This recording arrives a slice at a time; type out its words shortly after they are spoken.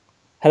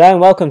Hello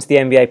and welcome to the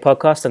NBA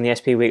podcast on the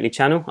SP Weekly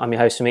channel. I'm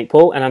your host, Amit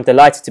Paul, and I'm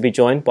delighted to be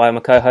joined by my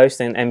co-host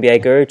and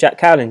NBA guru, Jack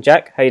Cowlin.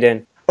 Jack, how you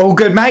doing? All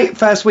good, mate.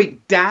 First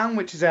week down,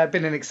 which has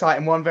been an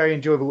exciting one. Very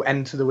enjoyable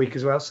end to the week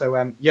as well.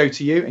 So yo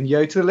to you and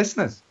yo to the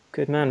listeners.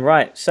 Good man.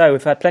 Right, so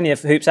we've had plenty of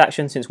hoops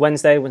action since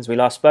Wednesday, when we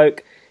last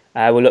spoke.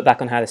 We'll look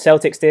back on how the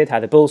Celtics did, how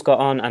the Bulls got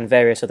on, and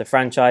various other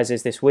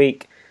franchises this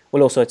week.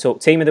 We'll also talk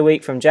Team of the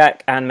Week from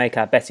Jack and make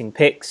our betting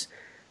picks.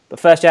 But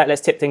first, Jack,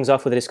 let's tip things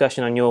off with a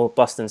discussion on your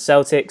Boston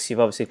Celtics.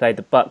 You've obviously played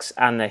the Bucks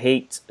and the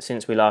Heat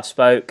since we last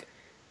spoke.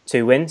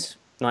 2 wins,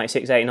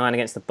 96-89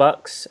 against the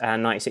Bucks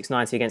and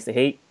 96-90 against the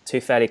Heat. 2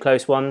 fairly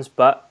close ones,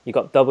 but you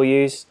got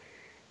W's.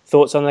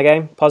 Thoughts on the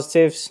game?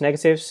 Positives,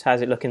 negatives?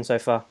 How's it looking so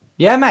far?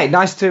 Yeah, mate.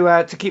 Nice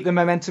to keep the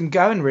momentum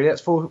going, really.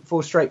 That's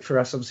four straight for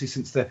us, obviously,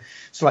 since the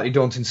slightly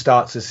daunting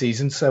start to the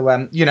season. So,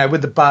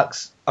 with the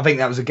Bucks, I think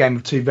that was a game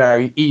of 2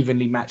 very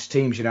evenly matched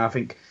teams. I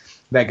think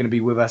they're going to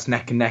be with us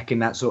neck and neck in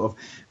that sort of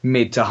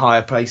mid to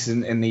higher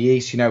places in the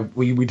East.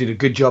 We did a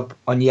good job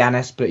on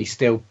Giannis, but he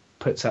still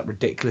puts up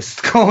ridiculous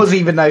scores,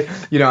 even though,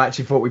 I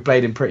actually thought we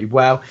played him pretty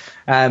well.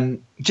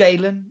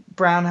 Jaylen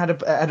Brown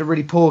had a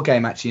really poor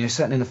game, actually,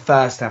 certainly in the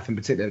first half in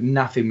particular.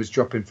 Nothing was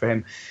dropping for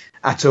him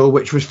at all,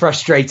 which was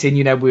frustrating.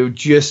 We were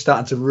just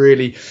starting to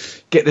really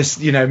get this,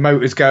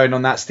 motors going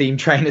on that steam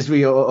train,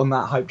 on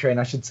that hype train,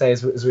 I should say,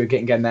 as we were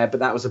getting there.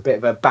 But that was a bit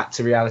of a back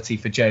to reality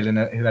for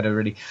Jaylen, who had a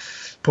really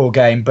poor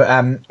game. But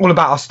all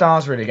about our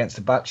stars, really, against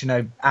the Bucks.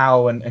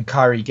 Al and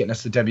Kyrie getting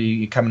us the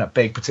W, coming up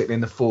big, particularly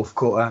in the fourth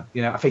quarter.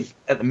 I think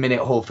at the minute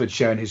Horford's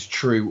showing his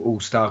true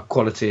all-star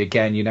quality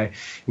again.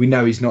 We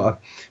know he's not a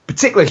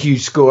particularly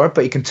huge scorer,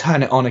 but he can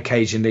turn it on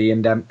occasionally,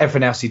 and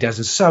everything else he does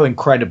is so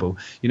incredible.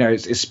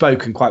 It's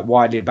spoken quite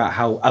widely about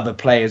how other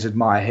players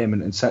admire him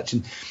and such,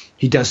 and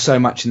he does so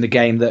much in the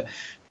game that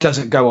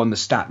doesn't go on the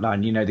stat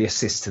line, the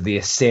assists to the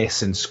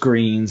assists and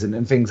screens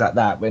and things like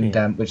that,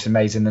 and which is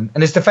amazing. And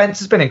his defence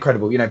has been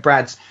incredible.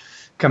 Brad's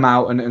come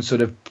out and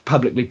sort of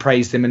publicly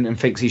praised him and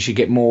thinks he should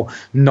get more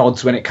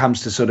nods when it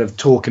comes to sort of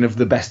talking of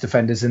the best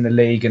defenders in the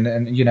league.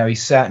 And he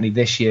certainly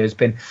this year has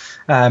been,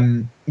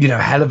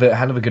 hell of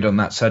a good on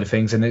that side of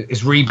things. And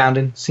his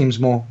rebounding seems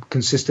more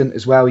consistent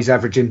as well. He's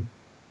averaging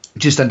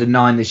just under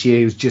 9 this year.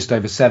 He was just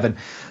over 7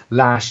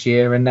 last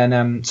year. And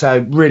then so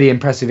really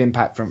impressive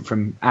impact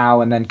from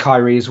Al, and then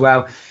Kyrie as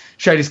well.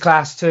 Showed his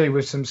class too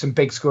with some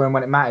big scoring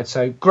when it mattered.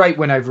 So great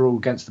win overall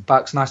against the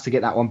Bucks. Nice to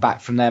get that one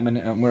back from them,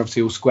 and we're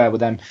obviously all square with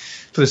them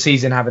for the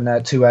season, having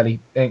 2 early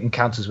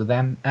encounters with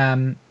them.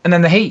 And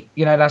then the Heat,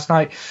 last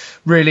night,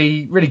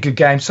 really, really good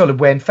game,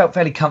 solid win. Felt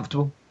fairly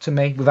comfortable to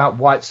me without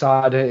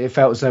Whiteside. It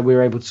felt as though we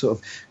were able to sort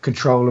of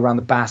control around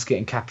the basket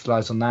and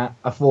capitalise on that.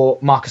 I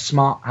thought Marcus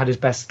Smart had his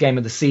best game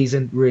of the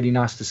season. Really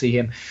nice to see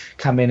him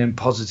come in and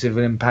positive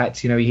impact.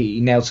 He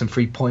nailed some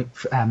three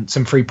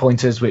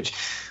pointers, which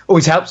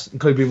always helps,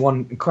 including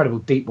one incredible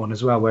deep one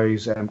as well, where he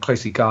was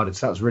closely guarded.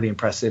 So that was really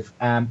impressive.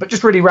 But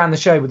just really ran the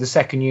show with the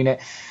second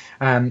unit.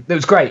 It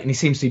was great, and he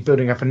seems to be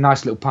building up a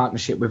nice little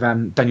partnership with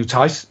Daniel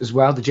Theis as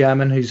well, the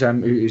German, who's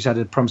had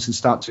a promising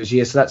start to his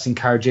year. So that's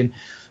encouraging.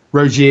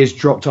 Rozier's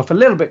dropped off a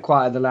little bit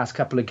quieter the last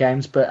couple of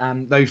games, but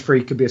those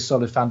 3 could be a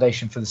solid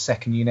foundation for the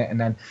second unit.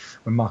 And then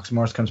when Marcus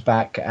Morris comes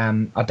back,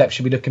 our depth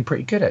should be looking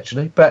pretty good,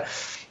 actually. But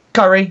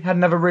Curry had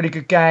another really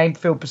good game,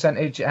 field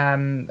percentage,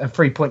 and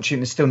 3-point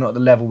shooting is still not at the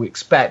level we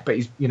expect, but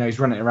he's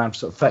running around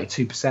sort of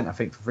 32%, I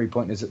think, for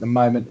 3-pointers at the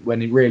moment, when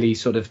he really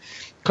sort of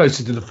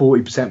closer to the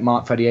 40%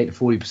 mark, 38 to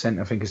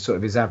 40%, I think, is sort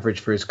of his average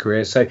for his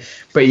career. So,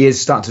 but he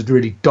is starting to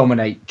really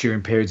dominate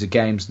during periods of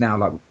games now,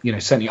 like,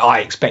 certainly I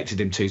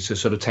expected him to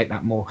sort of take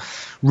that more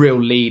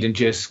real lead and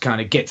just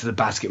kind of get to the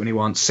basket when he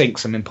wants, sink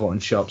some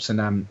important shots,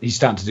 and he's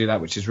starting to do that,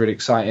 which is really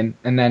exciting.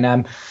 And then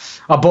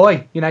our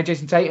boy,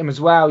 Jason Tatum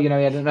as well, he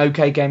had an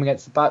okay game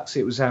against the Bucks.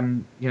 It was, a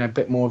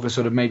bit more of a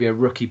sort of maybe a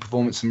rookie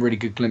performance, some really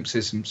good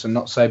glimpses, some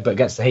not so, but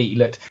against the Heat, he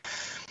looked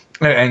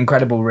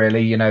incredible,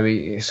 really.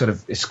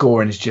 His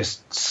scoring is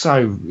just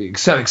so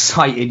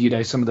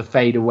excited. Some of the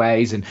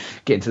fadeaways and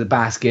getting to the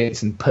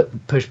baskets and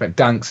pushback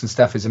dunks and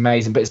stuff is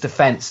amazing. But his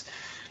defense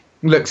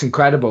looks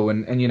incredible,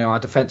 and our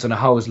defense on a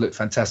whole has looked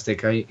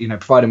fantastic.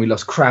 Providing we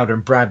lost Crowder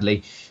and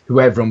Bradley, who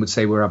everyone would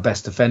say were our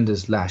best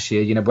defenders last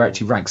year. We're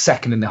actually ranked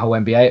second in the whole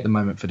NBA at the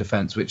moment for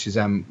defense, which is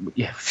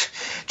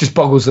just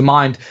boggles the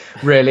mind,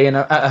 really. And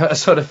I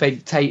sort of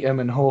think Tatum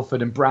and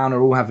Horford and Brown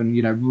are all having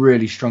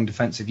really strong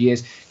defensive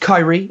years.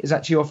 Kyrie is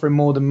actually offering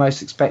more than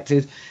most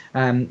expected.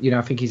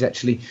 I think he's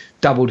actually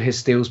doubled his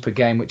steals per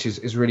game, which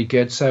is really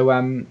good. So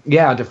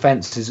our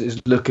defense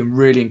is looking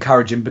really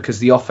encouraging, because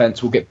the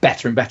offense will get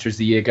better and better as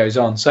the year goes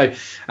on. So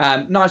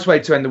nice way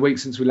to end the week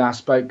since we last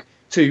spoke.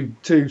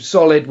 Two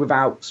solid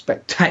without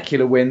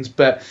spectacular wins,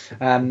 but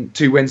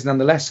 2 wins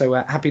nonetheless. So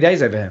happy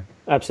days over here.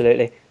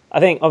 Absolutely. I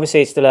think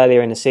obviously it's still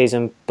earlier in the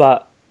season,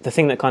 but the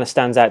thing that kind of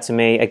stands out to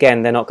me,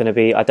 again, they're not going to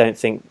be, I don't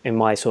think, in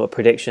my sort of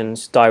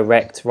predictions,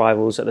 direct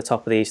rivals at the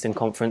top of the Eastern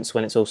Conference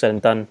when it's all said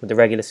and done with the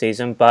regular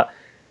season. But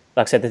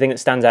like I said, the thing that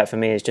stands out for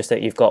me is just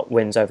that you've got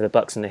wins over the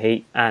Bucks and the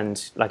Heat,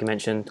 and like you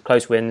mentioned,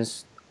 close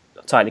wins,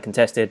 tightly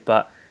contested,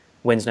 but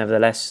wins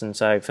nevertheless. And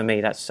so for me,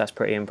 that's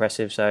pretty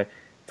impressive. So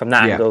from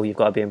that angle, you've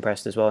got to be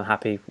impressed as well and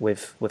happy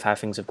with how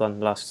things have gone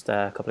the last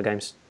couple of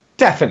games.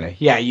 Definitely,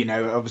 yeah.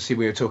 Obviously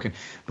we were talking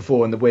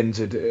before, and the wins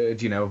had,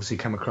 obviously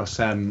come across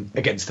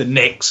against the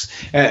Knicks,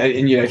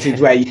 and teams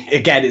where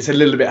again it's a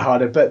little bit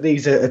harder. But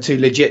these are two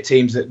legit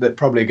teams that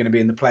probably are going to be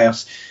in the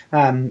playoffs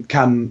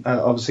come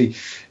obviously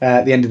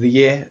at the end of the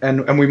year,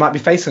 and we might be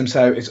facing them.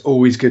 So it's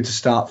always good to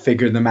start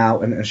figuring them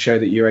out and show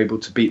that you're able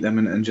to beat them,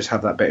 and just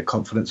have that bit of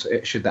confidence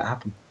should that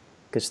happen.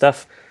 Good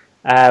stuff.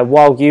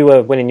 While you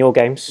were winning your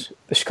games,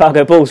 the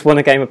Chicago Bulls won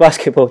a game of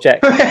basketball,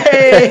 Jack.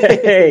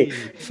 Hey!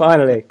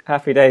 Finally,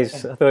 happy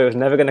days. I thought it was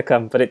never going to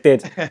come, but it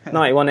did.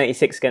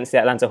 91-86 against the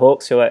Atlanta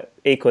Hawks, who are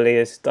equally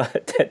as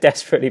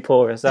desperately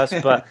poor as us,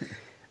 but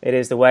it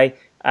is the way.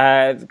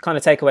 Kind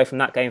of takeaway from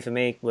that game for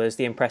me was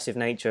the impressive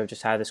nature of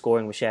just how the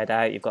scoring was shared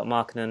out. You've got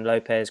Markkanen,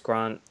 Lopez,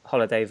 Grant,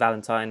 Holiday,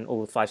 Valentine,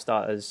 all 5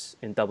 starters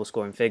in double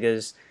scoring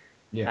figures.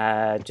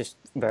 Yeah. Just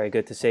very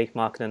good to see.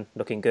 Markkanen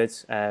looking good.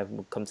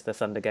 We'll come to the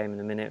Thunder game in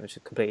a minute, which is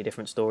a completely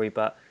different story.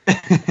 But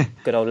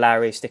good old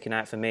Larry sticking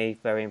out for me.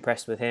 Very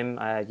impressed with him.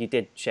 You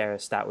did share a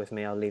stat with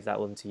me. I'll leave that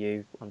one to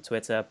you on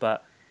Twitter.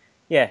 But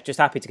yeah, just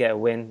happy to get a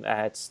win.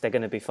 They're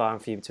going to be far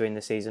and few between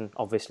this season,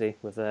 obviously,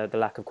 with the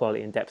lack of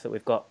quality and depth that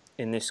we've got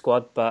in this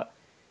squad. But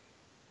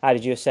how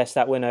did you assess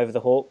that win over the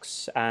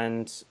Hawks?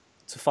 And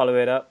to follow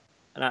it up,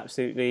 an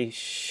absolutely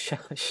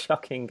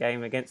shocking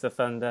game against the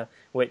Thunder,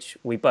 which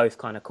we both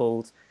kind of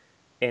called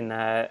in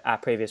our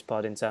previous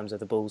pod in terms of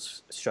the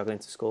Bulls struggling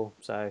to score.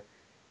 So,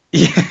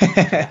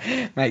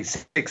 yeah, mate,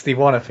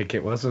 61 I think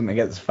it was, wasn't it,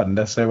 against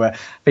Thunder. So I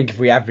think if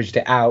we averaged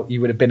it out, you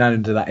would have been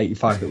under that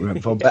 85 that we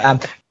went for.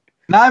 But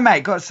no,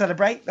 mate, got to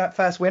celebrate that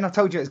first win. I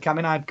told you it was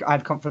coming. I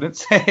had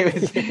confidence. It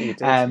was,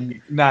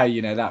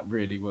 that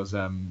really was,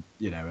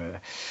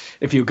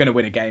 if you're going to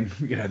win a game,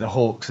 the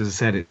Hawks, as I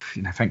said,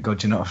 thank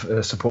God you're not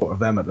a supporter of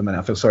them at the minute.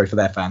 I feel sorry for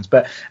their fans.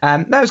 But no,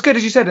 it was good,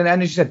 as you said. And as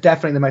you said,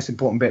 definitely the most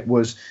important bit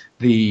was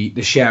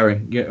the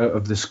sharing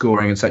of the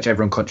scoring and such,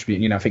 everyone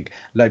contributing. I think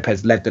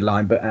Lopez led the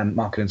line, but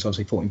Markkanen's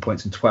obviously 14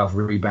 points and 12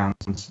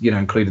 rebounds,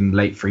 including the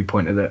late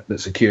 3-pointer that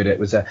secured it,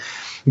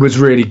 was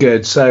really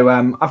good. So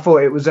I thought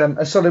it was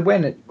a solid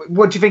win.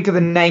 What do you think of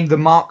the name, the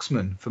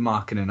Marksman, for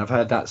Markkanen? I've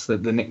heard that's the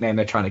nickname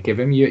they're trying to give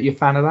him. You a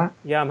fan of that?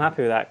 Yeah, I'm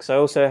happy with that, because I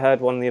also heard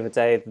one the other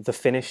day, the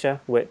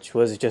Finisher, which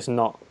was just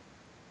not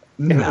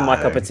my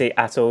cup of tea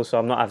at all, so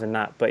I'm not having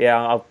that. But yeah,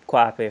 I'm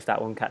quite happy if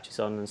that one catches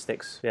on and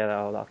sticks.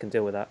 Yeah, I can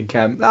deal with that.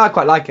 I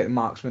quite like it.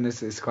 Marksman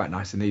is quite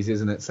nice and easy,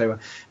 isn't it? So,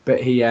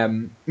 but he,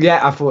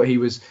 I thought he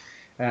was.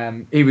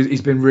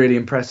 He's been really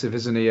impressive,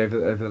 isn't he,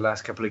 over the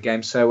last couple of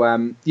games? So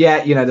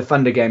the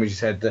Thunder game, as you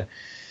said,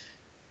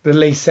 the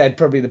least said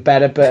probably the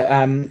better.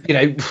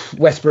 But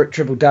Westbrook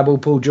triple double.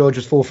 Paul George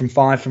was 4 from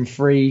 5 from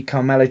 3.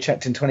 Carmelo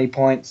checked in 20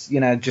 points.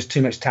 Just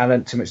too much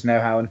talent, too much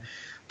know-how, and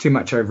too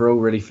much overall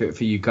really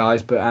for you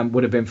guys. But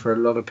would have been for a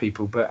lot of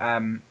people. But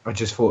I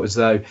just thought as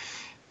though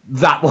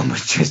that one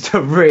was just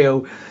a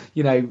real,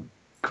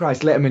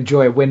 Christ, let them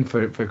enjoy a win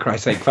for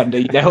Christ's sake,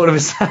 Thunder. All of a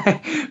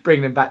sudden,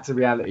 bringing them back to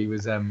reality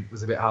was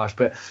a bit harsh.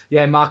 But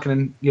yeah,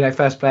 Markkanen,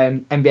 first player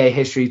in NBA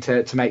history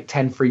to make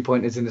 10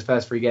 3-pointers in his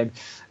first 3 games.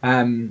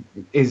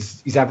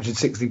 He's averaging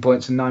 16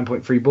 points and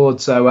 9.3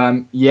 boards. So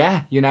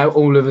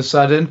all of a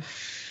sudden,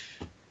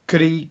 could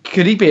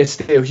he be a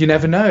steal? You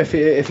never know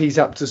if he's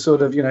up to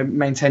sort of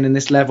maintaining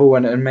this level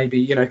and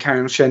maybe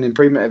carrying on showing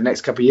improvement over the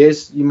next couple of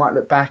years. You might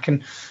look back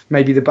and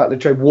maybe the Butler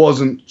trade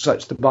wasn't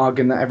such the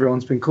bargain that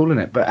everyone's been calling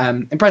it. But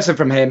impressive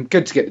from him.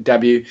 Good to get the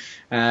W.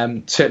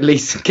 To at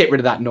least get rid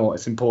of that naught.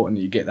 It's important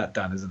that you get that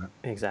done, isn't it?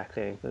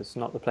 Exactly. It's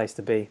not the place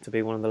to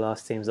be one of the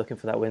last teams looking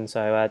for that win.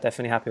 So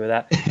definitely happy with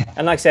that.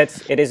 And like I said,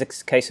 it is a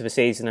case of a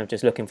season of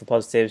just looking for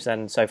positives.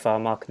 And so far,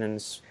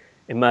 Markkanen's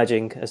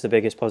emerging as the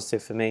biggest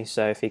positive for me.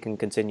 So if he can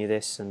continue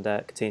this and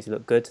continue to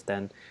look good,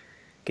 then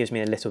gives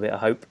me a little bit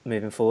of hope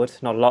moving forward.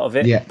 Not a lot of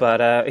it,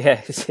 but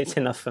it's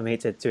enough for me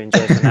to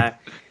enjoy for now.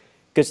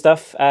 Good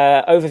stuff.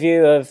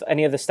 Overview of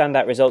any of the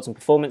standout results and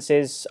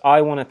performances. I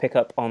want to pick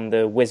up on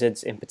the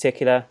Wizards in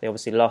particular. They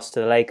obviously lost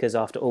to the Lakers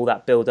after all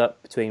that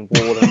build-up between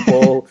Wall and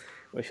Ball,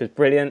 which was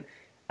brilliant.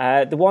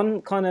 The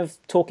one kind of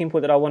talking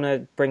point that I want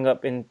to bring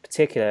up in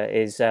particular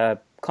is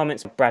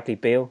comments from Bradley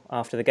Beal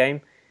after the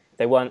game.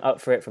 They weren't up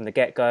for it from the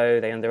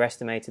get-go. They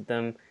underestimated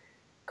them.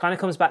 Kind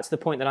of comes back to the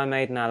point that I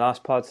made in our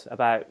last pod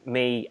about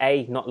me,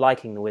 A, not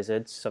liking the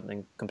Wizards,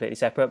 something completely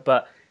separate,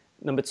 but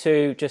number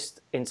 2, just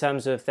in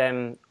terms of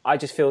them, I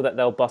just feel that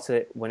they'll bottle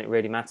it when it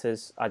really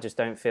matters. I just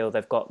don't feel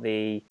they've got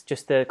the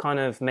kind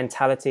of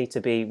mentality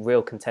to be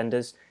real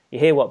contenders. You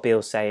hear what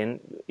Beal's saying.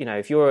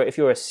 If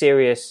you're a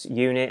serious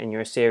unit and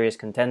you're a serious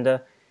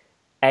contender,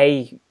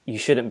 A, you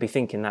shouldn't be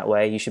thinking that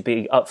way. You should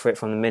be up for it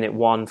from the minute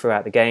 1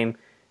 throughout the game.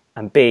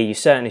 And B, you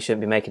certainly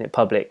shouldn't be making it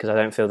public, because I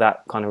don't feel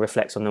that kind of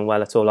reflects on them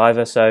well at all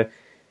either. So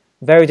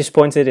very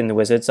disappointed in the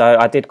Wizards.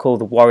 I did call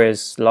the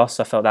Warriors loss.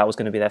 I felt that was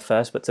going to be their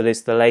first, but to lose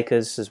to the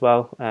Lakers as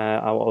well,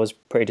 I was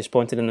pretty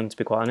disappointed in them, to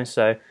be quite honest.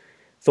 So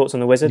thoughts on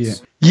the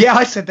Wizards? Yeah,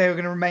 I said they were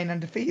going to remain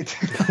undefeated.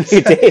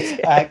 You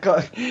did.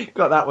 Got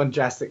that one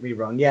drastically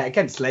wrong. Yeah,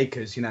 against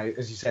Lakers,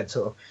 as you said,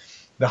 sort of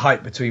the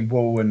hype between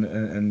Wall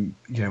and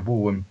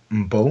Wall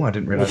and Bull. I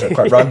didn't realise that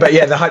quite right, but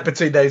yeah, the hype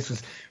between those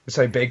was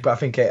so big. But I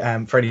think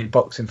for any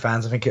boxing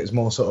fans, I think it was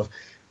more sort of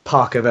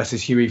Parker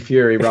versus Hughie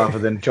Fury rather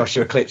than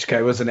Joshua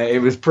Klitschko, wasn't it? It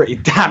was pretty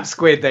damn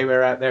squid. They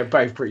were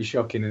both pretty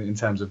shocking in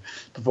terms of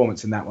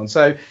performance in that one.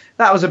 So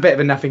that was a bit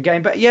of a nothing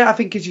game. But yeah, I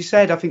think, as you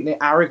said, I think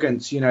the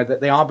arrogance, that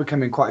they are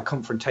becoming quite a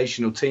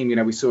confrontational team.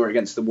 We saw it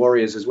against the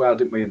Warriors as well,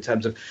 didn't we, in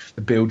terms of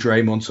the Bill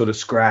Draymond sort of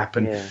scrap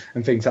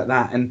and things like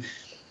that. And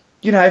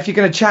if you're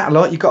going to chat a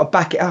lot, you've got to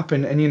back it up,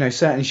 and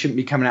certainly shouldn't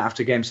be coming out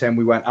after a game saying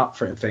we weren't up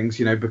for it and things,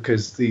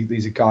 because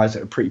these are guys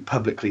that are pretty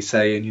publicly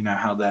saying,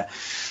 how they're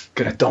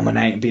going to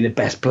dominate and be the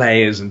best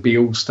players and be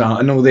all-star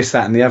and all this,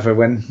 that and the other,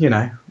 when,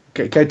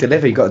 go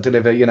deliver. You've got to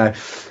deliver,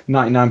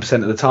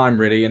 99% of the time,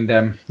 really. And,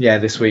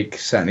 this week,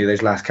 certainly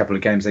those last couple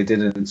of games they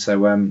didn't.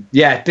 So,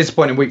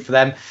 disappointing week for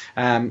them.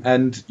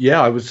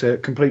 I was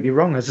completely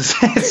wrong, as I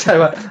said.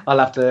 So I'll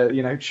have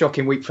to,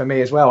 shocking week for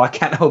me as well. I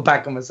can't hold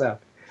back on myself.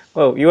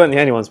 Well, you weren't the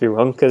only ones to be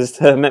wrong, because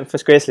the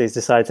Memphis Grizzlies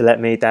decided to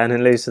let me down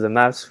and lose to the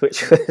Mavs,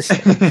 which was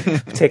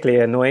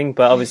particularly annoying,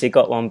 but obviously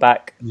got one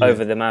back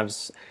over the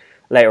Mavs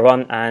later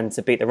on and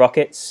to beat the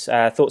Rockets.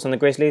 Thoughts on the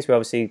Grizzlies? We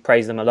obviously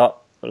praised them a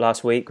lot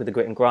last week with the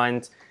grit and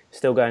grind,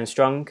 still going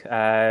strong.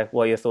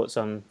 What are your thoughts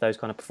on those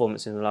kind of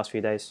performances in the last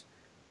few days?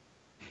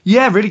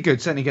 Yeah, really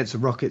good. Certainly against the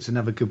Rockets,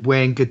 another good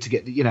win. Good to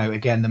get,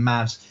 again, the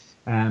Mavs.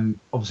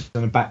 Obviously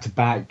on a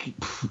back-to-back,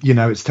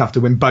 it's tough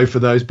to win both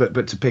of those,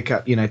 but to pick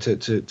up,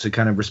 to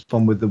kind of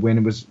respond with the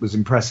win was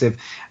impressive.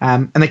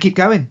 And they keep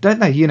going, don't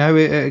they?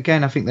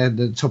 Again, I think they're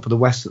the top of the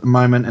West at the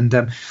moment,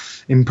 and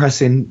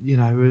impressing,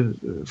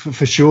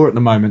 for sure at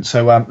the moment.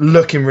 So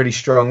looking really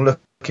strong,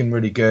 looking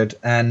really good,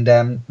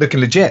 and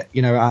looking legit,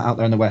 out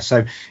there in the West.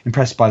 So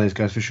impressed by those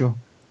guys for sure.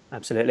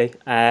 Absolutely.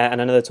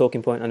 And another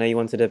talking point I know you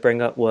wanted to bring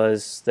up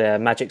was the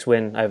Magic's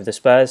win over the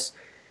Spurs.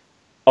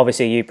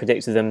 Obviously, you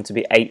predicted them to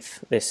be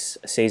 8th this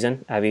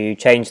season. Have you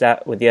changed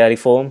that with the early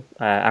form?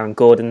 Aaron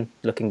Gordon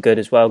looking good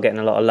as well, getting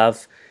a lot of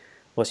love.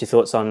 What's your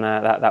thoughts on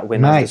that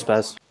win over the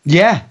Spurs?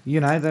 Yeah,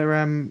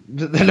 they're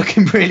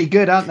looking really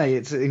good, aren't they?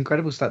 It's an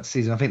incredible start to the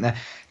season. I think they're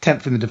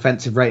 10th in the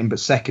defensive rating, but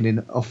 2nd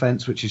in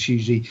offense, which is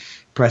hugely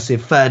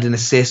impressive. 3rd in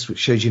assists, which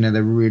shows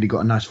they've really got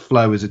a nice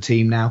flow as a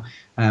team now.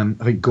 I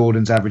think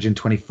Gordon's averaging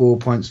 24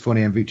 points,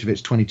 Fournier and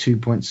Vucevic 22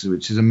 points,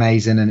 which is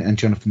amazing. And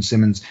Jonathan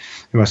Simmons,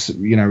 who I said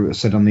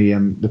on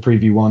the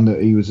preview one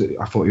that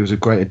I thought he was a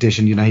great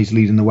addition. He's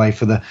leading the way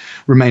for the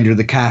remainder of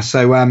the cast.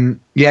 So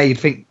you'd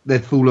think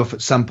they'd fall off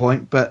at some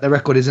point, but their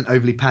record isn't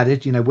overly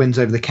padded. Wins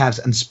over the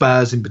Cavs and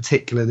Spurs in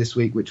particular this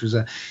week, which was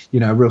a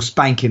real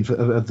spanking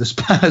of the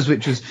Spurs,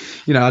 which was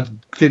I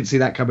didn't see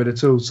that coming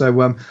at all.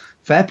 So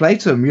fair play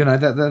to them.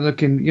 They're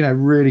looking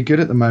really good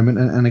at the moment,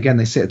 and again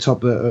they sit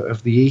atop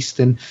of the East.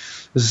 And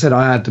as I said,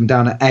 I had them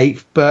down at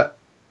 8th, but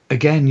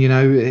again,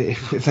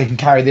 if they can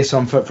carry this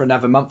on for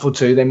another month or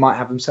two, they might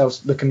have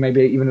themselves looking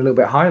maybe even a little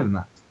bit higher than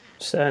that.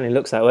 Certainly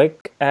looks that way.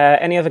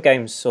 Any other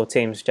games or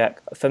teams,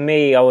 Jack? For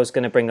me, I was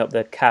going to bring up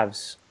the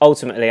Cavs.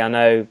 Ultimately, I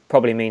know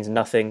probably means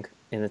nothing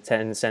in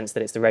the sense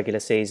that it's the regular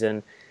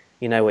season.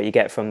 You know what you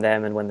get from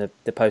them, and when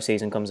the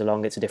postseason comes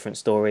along, it's a different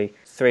story.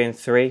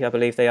 3-3, I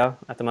believe they are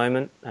at the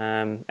moment.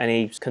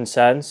 Any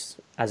concerns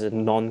as a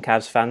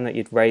non-Cavs fan that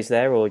you'd raise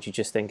there, or do you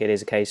just think it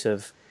is a case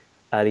of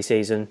early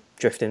season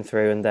drifting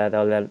through and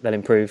they'll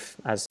improve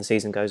as the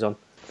season goes on?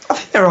 I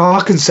think there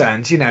are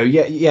concerns.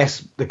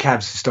 Yes, the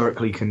Cavs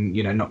historically can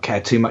not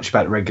care too much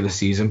about the regular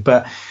season,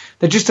 but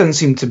there just doesn't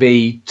seem to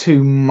be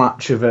too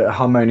much of a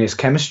harmonious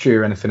chemistry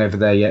or anything over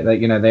there yet.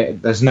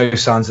 There's no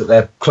signs that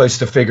they're close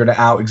to figuring it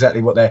out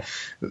exactly what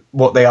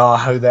they are,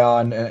 how they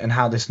are, and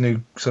how this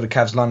new sort of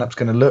Cavs lineup's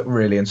going to look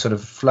really and sort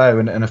of flow.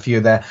 And a few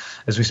of their,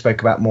 as we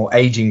spoke about, more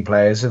aging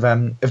players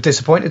have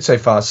disappointed so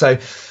far. So,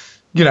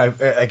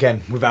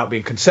 again, without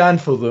being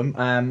concerned for them,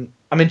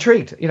 I'm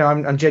intrigued.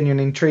 I'm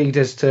genuinely intrigued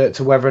as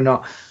to whether or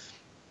not.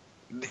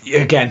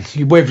 Again,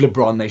 with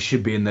LeBron, they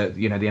should be in the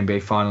the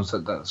NBA Finals.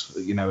 That's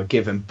a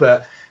given.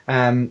 But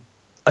I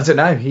don't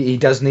know. He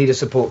does need a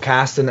support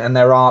cast, and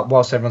there are.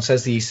 Whilst everyone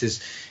says the East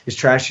is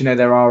trash,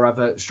 there are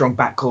other strong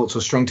backcourts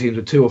or strong teams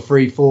with 2 or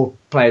 3, 4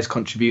 players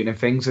contributing and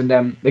things, and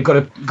they've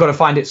got to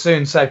find it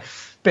soon. So, a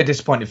bit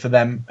disappointed for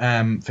them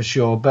for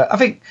sure. But I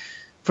think,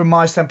 from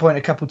my standpoint,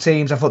 a couple of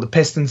teams, I thought the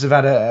Pistons have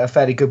had a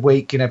fairly good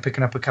week,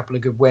 picking up a couple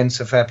of good wins.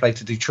 So fair play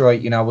to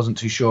Detroit. I wasn't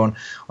too sure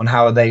on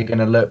how are they going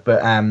to look,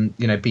 but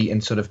beating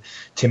sort of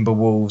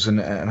Timberwolves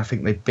and I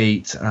think they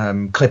beat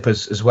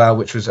Clippers as well,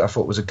 which I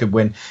thought was a good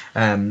win.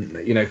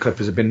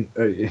 Clippers have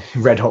been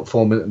red hot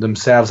form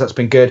themselves. That's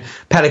been good.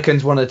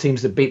 Pelicans, one of the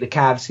teams that beat the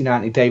Cavs.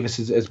 Anthony Davis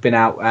has been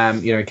out.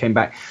 He came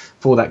back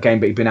for that game,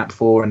 but he'd been out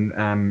before,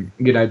 and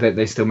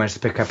they still managed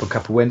to pick up a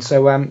couple of wins.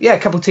 So a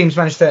couple of teams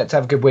managed to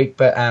have a good week,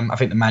 but I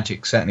think the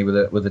Magic certainly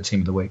were the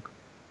team of the week.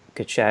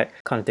 Good shout.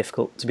 Kind of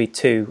difficult to be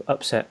too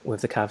upset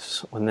with the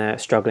Cavs when they're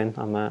struggling.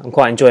 I'm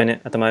quite enjoying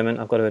it at the moment,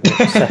 I've got to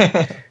admit.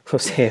 So we'll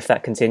see if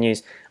that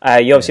continues.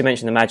 You obviously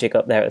mentioned the Magic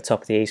up there at the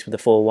top of the East with the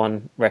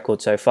 4-1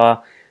 record so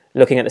far.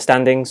 Looking at the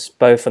standings,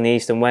 both on the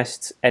East and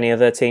West, any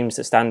other teams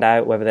that stand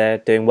out, whether they're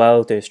doing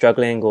well,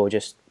 struggling, or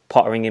just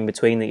pottering in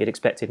between that you'd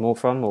expected more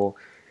from, or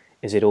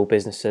is it all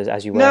business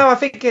as you were? No, I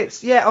think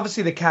it's,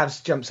 obviously the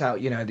Cavs jumps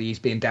out, the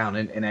East being down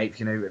in eighth,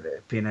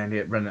 being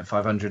only running at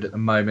 500 at the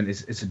moment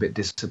is a bit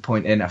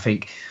disappointing. I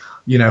think,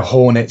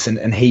 Hornets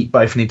and Heat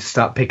both need to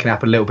start picking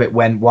up a little bit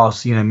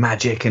whilst,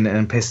 Magic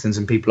and Pistons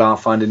and people are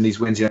finding these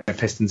wins,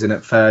 Pistons in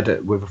at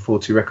third with a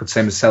 4-2 record,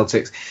 same as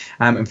Celtics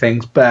and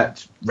things.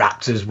 But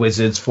Raptors,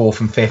 Wizards,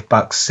 4th and 5th,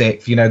 Bucks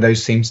 6th,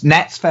 those teams.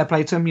 Nets, fair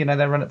play to them,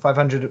 they run at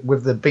 500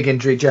 with the big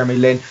injury, Jeremy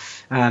Lin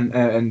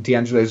and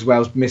D'Angelo as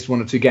well, missed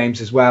 1 or 2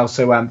 games as well.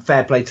 So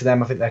fair play to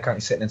them. I think they're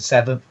currently sitting in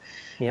 7th.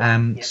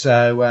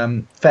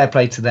 So fair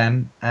play to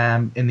them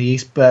in the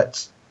East,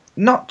 but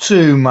not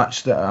too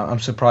much that I'm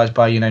surprised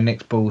by.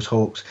 Knicks, Bulls,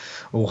 Hawks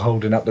all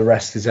holding up the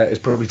rest is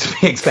probably to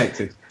be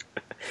expected.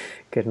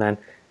 Good man.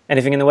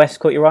 Anything in the West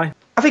caught your eye?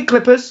 I think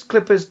Clippers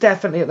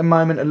definitely at the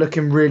moment are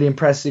looking really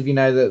impressive.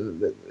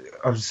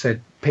 I've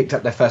said picked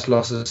up their first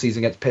loss of the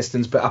season against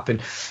Pistons, but up in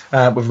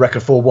with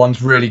record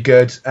 4-1's really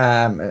good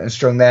and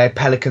strong there.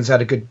 Pelicans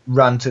had a good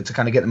run to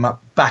kind of get them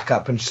back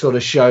up and sort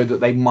of show that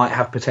they might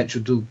have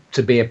potential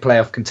to be a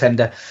playoff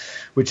contender,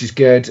 which is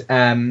good.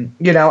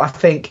 I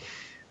think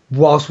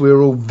whilst we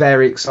were all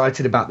very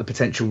excited about the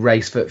potential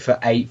race for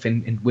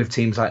 8th with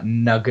teams like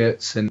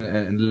Nuggets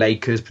and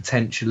Lakers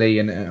potentially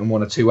and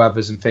 1 or 2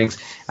 others and things,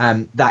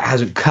 that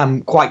hasn't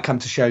quite come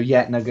to show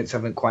yet. Nuggets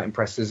haven't quite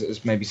impressed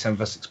as maybe some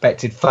of us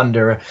expected.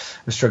 Thunder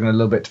are struggling a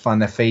little bit to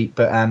find their feet,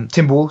 but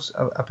Timberwolves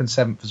are up in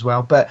 7th as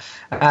well. But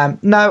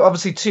no,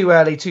 obviously too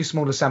early, too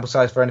small a sample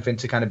size for anything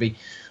to kind of be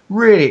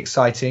really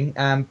exciting.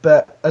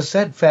 But as I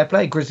said, fair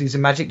play. Grizzlies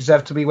and Magic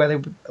deserve to be where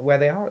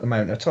they are at the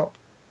moment, at top.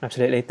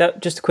 Absolutely.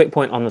 Just a quick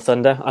point on the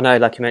Thunder. I know,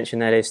 like you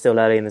mentioned, that it's still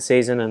early in the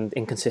season and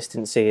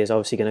inconsistency is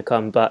obviously going to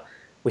come, but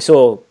we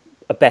saw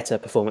a better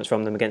performance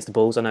from them against the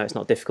Bulls. I know it's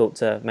not difficult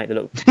to make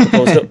the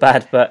Bulls look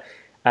bad, but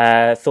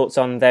thoughts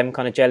on them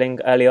kind of gelling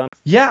early on?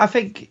 Yeah, I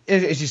think,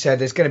 as you said,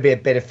 there's going to be a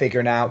bit of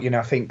figuring out.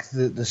 I think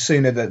the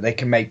sooner that they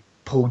can make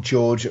Paul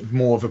George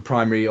more of a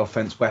primary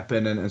offense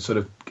weapon and sort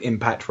of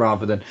impact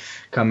rather than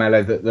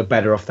Carmelo, the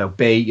better off they'll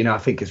be. I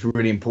think it's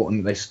really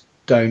important that they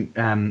don't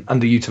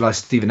underutilise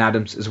Steven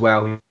Adams as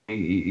well.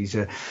 He's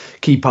a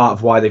key part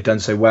of why they've done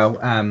so well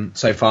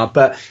so far.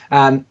 But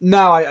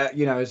no, as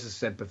I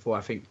said before,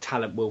 I think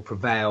talent will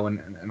prevail,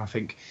 and I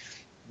think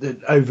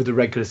that over the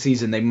regular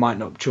season they might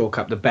not chalk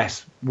up the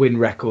best win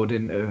record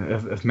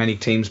of many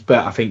teams,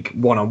 but I think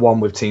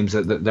one-on-one with teams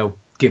that they'll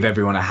give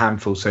everyone a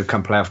handful. So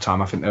come playoff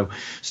time, I think they'll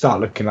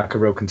start looking like a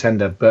real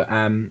contender. But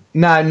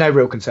no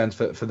real concerns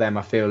for them.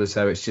 I feel as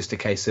though it's just a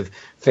case of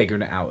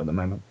figuring it out at the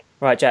moment.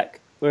 Right, Jack.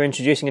 We're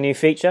introducing a new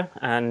feature,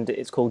 and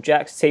it's called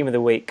Jack's Team of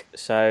the Week.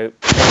 So,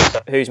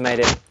 who's made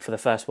it for the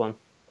first one?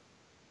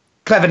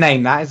 Clever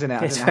name, that, isn't it?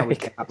 I don't know how we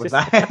came up with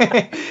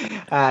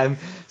that.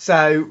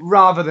 So,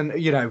 rather than,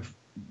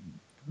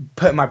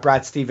 putting my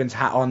Brad Stevens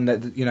hat on,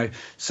 that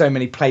so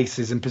many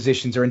places and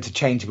positions are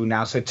interchangeable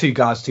now. So 2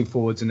 guards, 2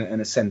 forwards, and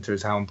a centre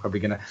is how I'm probably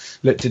going to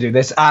look to do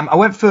this. I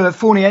went for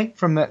Fournier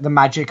from the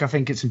Magic. I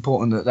think it's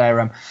important that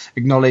they're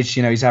acknowledged.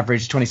 He's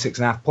averaged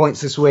 26.5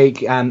 points this week,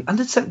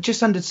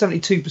 just under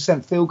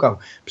 72% field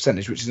goal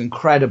percentage, which is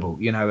incredible.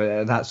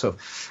 That sort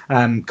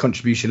of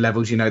contribution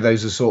levels.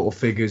 Those are sort of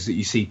figures that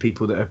you see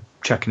people that are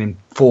chucking in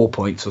 4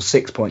 points or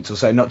 6 points or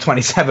so, not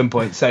 27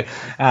 points. So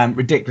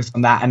ridiculous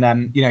on that.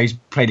 And he's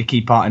played a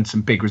key part in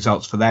some big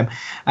results for them.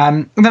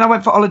 And then I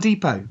went for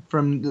Oladipo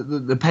from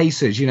the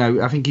Pacers.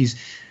 I think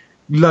he's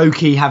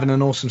low-key having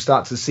an awesome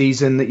start to the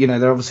season.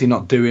 They're obviously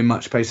not doing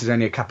much. Pacers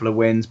only a couple of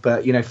wins,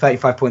 but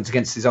 35 points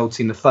against his old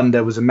team, the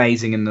Thunder, was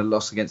amazing in the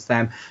loss against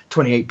them.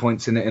 28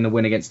 points in the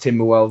win against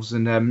Timberwolves,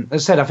 and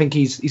as I said, I think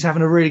he's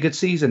having a really good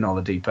season,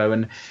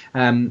 Oladipo,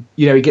 and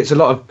he gets a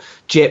lot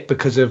of jip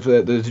because of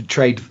the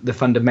trade the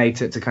Thunder made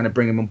to kind of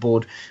bring him on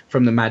board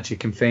from the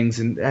Magic and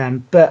things,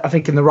 but I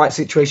think in the right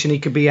situation he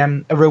could be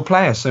a real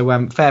player.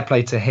 So fair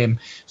play to him.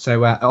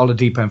 So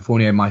Oladipo and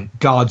Fournier, my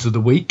guards of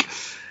the week.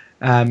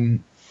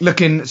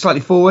 Looking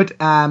slightly forward,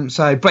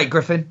 so Blake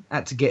Griffin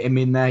had to get him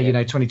in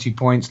there. 22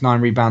 points,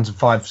 9 rebounds and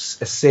 5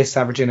 assists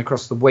averaging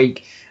across the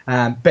week.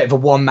 Bit of a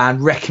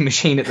one-man wrecking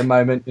machine at the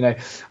moment.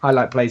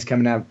 Highlight plays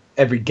coming out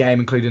every game,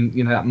 including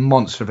that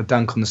monster of a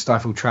dunk on the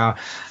Stifle Tower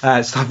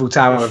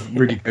of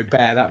Rudy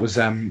Gobert. That was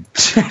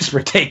just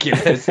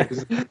ridiculous.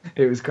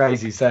 It was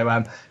crazy.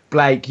 So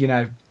Blake,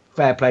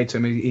 fair play to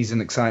him. He's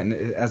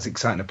as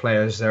exciting a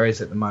player as there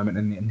is at the moment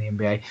in the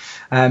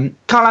NBA.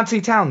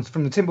 Karl-Anthony Towns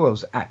from the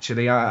Timberwolves,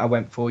 actually, I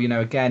went for,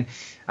 again,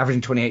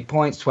 averaging 28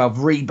 points,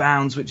 12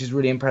 rebounds, which is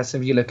really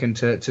impressive. You're looking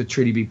to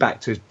truly be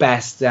back to his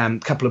best.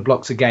 Couple of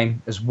blocks a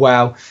game as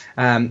well.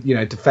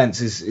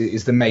 Defense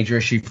is the major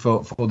issue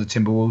for the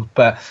Timberwolves,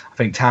 but I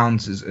think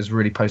Towns has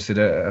really posted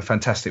a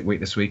fantastic week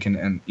this week,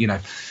 and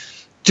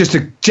just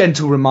a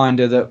gentle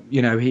reminder that,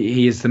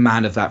 he is the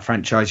man of that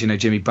franchise.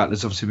 Jimmy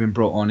Butler's obviously been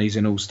brought on. He's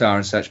an all-star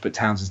and such, but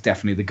Towns is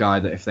definitely the guy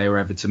that if they were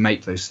ever to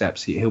make those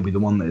steps, he'll be the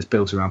one that is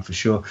built around for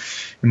sure,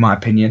 in my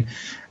opinion.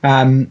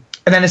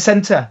 And then a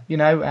centre,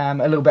 a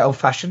little bit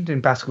old-fashioned in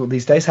basketball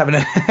these days, having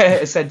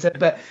a centre,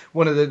 but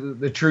one of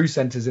the true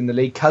centres in the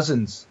league,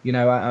 Cousins.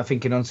 I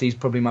think honestly he's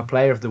probably my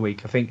player of the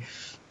week. I think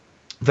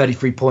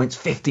 33 points,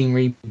 15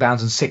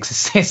 rebounds and 6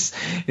 assists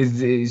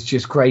is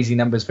just crazy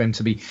numbers for him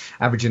to be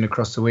averaging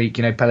across the week.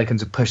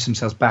 Pelicans have pushed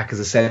themselves back, as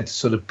I said, to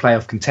sort of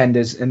playoff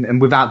contenders. And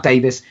without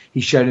Davis,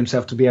 he showed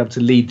himself to be able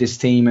to lead this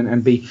team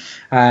and be,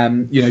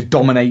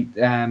 dominate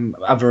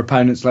other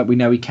opponents like we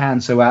know he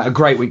can. So a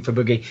great week for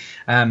Boogie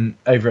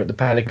over at the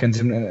Pelicans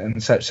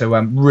and such. So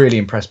I'm really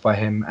impressed by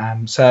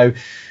him. So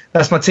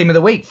that's my team of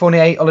the week: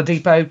 Fournier,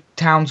 Oladipo,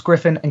 Towns,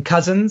 Griffin, and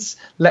Cousins.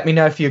 Let me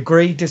know if you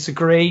agree,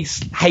 disagree,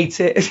 hate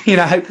it.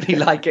 Hopefully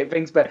like it,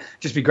 things. But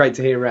just be great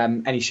to hear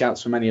any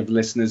shouts from any of the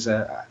listeners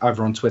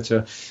over on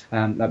Twitter.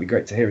 That'd be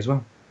great to hear as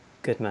well.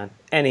 Good man.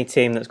 Any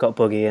team that's got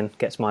Boogie in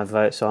gets my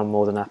vote, so I'm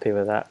more than happy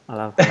with that. I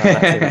love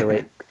that team of the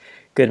week.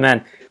 Good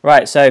man.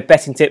 Right, so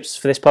betting tips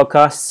for this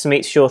podcast.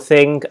 Smeet's sure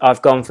thing.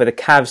 I've gone for the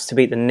Cavs to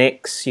beat the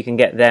Knicks. You can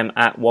get them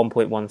at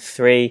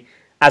 1.13.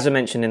 As I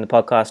mentioned in the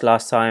podcast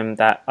last time,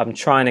 that I'm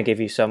trying to give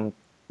you some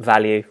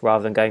value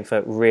rather than going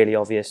for really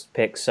obvious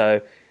picks.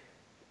 So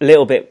a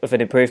little bit of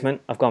an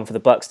improvement. I've gone for the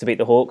Bucks to beat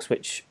the Hawks,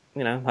 which,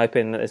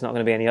 hoping that there's not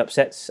going to be any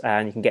upsets.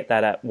 And you can get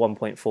that at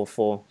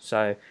 1.44.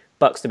 So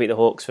Bucks to beat the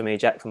Hawks for me,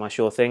 Jack, for my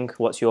sure thing.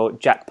 What's your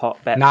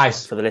jackpot bet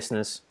for the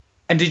listeners?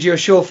 And did your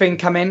sure thing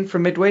come in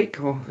from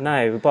midweek? Or?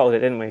 No, we bottled it,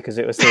 didn't we? Because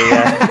it was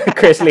the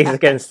Grizzlies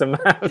against the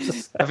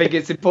Mavs. I think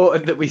it's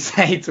important that we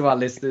say to our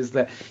listeners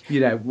that,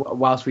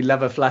 whilst we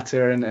love a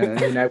flutter and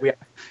we are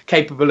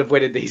capable of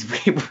winning these,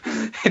 people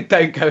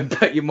don't go and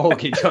put your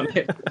mortgage on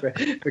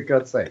it, for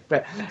God's sake.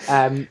 But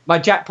my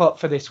jackpot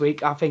for this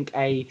week, I think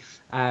a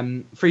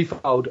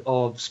threefold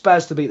of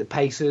Spurs to beat the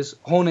Pacers,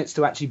 Hornets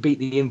to actually beat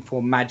the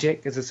informed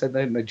Magic. As I said,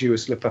 they're due a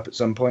slip up at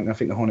some point, and I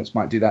think the Hornets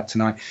might do that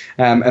tonight.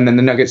 And then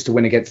the Nuggets to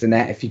win against the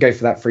Nets. If you go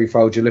for that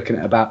threefold, you're looking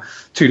at about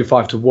 2 to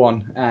 5 to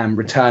 1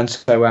 returns.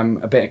 So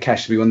a bit of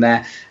cash to be won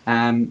there.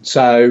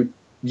 So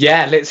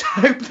yeah, let's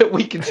hope that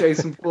we can show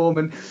some form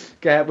and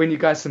win you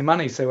guys some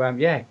money. So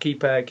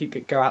keep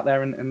it, go out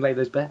there and lay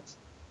those bets.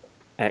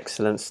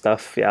 Excellent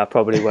stuff. Yeah, I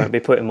probably won't be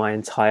putting my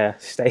entire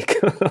stake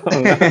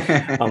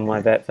on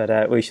my bet,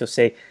 but we shall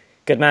see.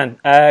 Good man.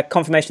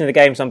 Confirmation of the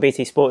games on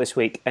BT Sport this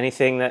week.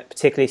 Anything that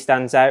particularly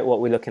stands out?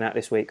 What we're looking at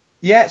this week?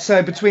 Yeah,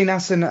 so between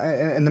us and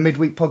the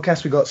midweek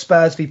podcast, we've got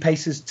Spurs v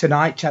Pacers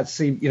tonight. Chat to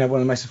see, one of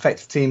the most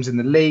effective teams in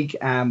the league,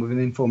 with an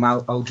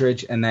informed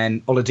Aldridge, and then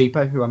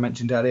Oladipo, who I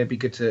mentioned earlier. It'd be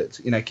good to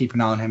keep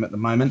an eye on him at the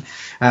moment.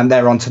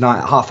 They're on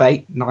tonight at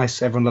 8:30.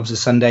 Nice. Everyone loves a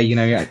Sunday. You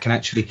can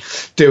actually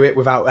do it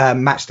without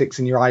matchsticks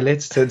in your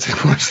eyelids to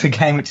watch the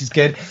game, which is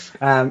good.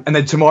 And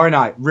then tomorrow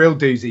night, real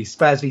doozy,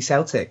 Spurs v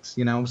Celtics.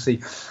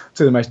 Obviously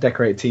two of the most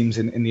decorated teams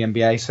in the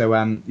NBA.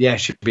 So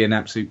should be an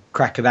absolute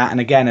crack of that. And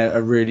again,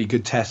 a really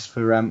good test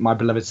for my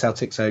beloved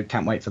Celtics, so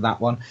can't wait for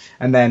that one.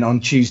 And then on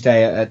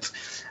Tuesday at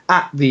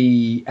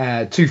the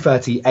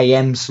 2:30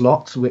 a.m.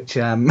 slot, which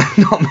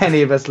not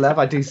many of us love.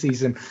 I do see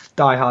some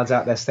diehards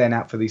out there staying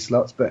out for these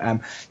slots, but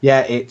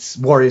it's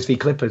Warriors v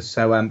Clippers,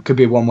 so could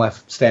be one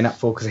worth staying up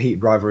for because a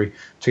heated rivalry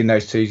between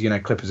those two.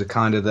 Clippers are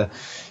kind of the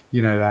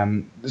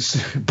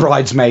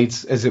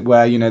bridesmaids, as it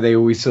were. They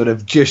always sort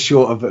of just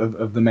short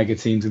of the mega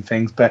teams and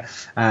things. But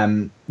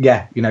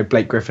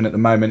Blake Griffin at the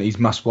moment, he's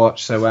must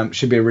watch. So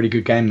should be a really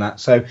good game, that.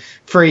 So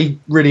 3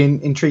 really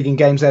intriguing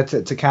games there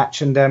to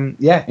catch, and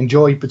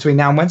enjoy between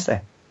now and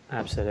Wednesday.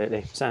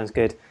 Absolutely. Sounds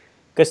good.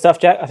 Good stuff,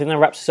 Jack. I think that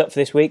wraps us up for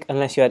this week,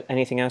 unless you had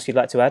anything else you'd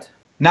like to add.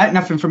 No,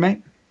 nothing from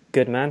me.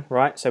 Good man.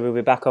 Right, so we'll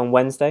be back on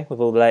Wednesday with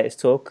all the latest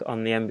talk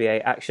on the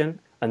NBA action.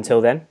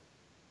 Until then,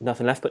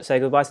 nothing left but to say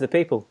goodbye to the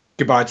people.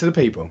 Goodbye to the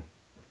people.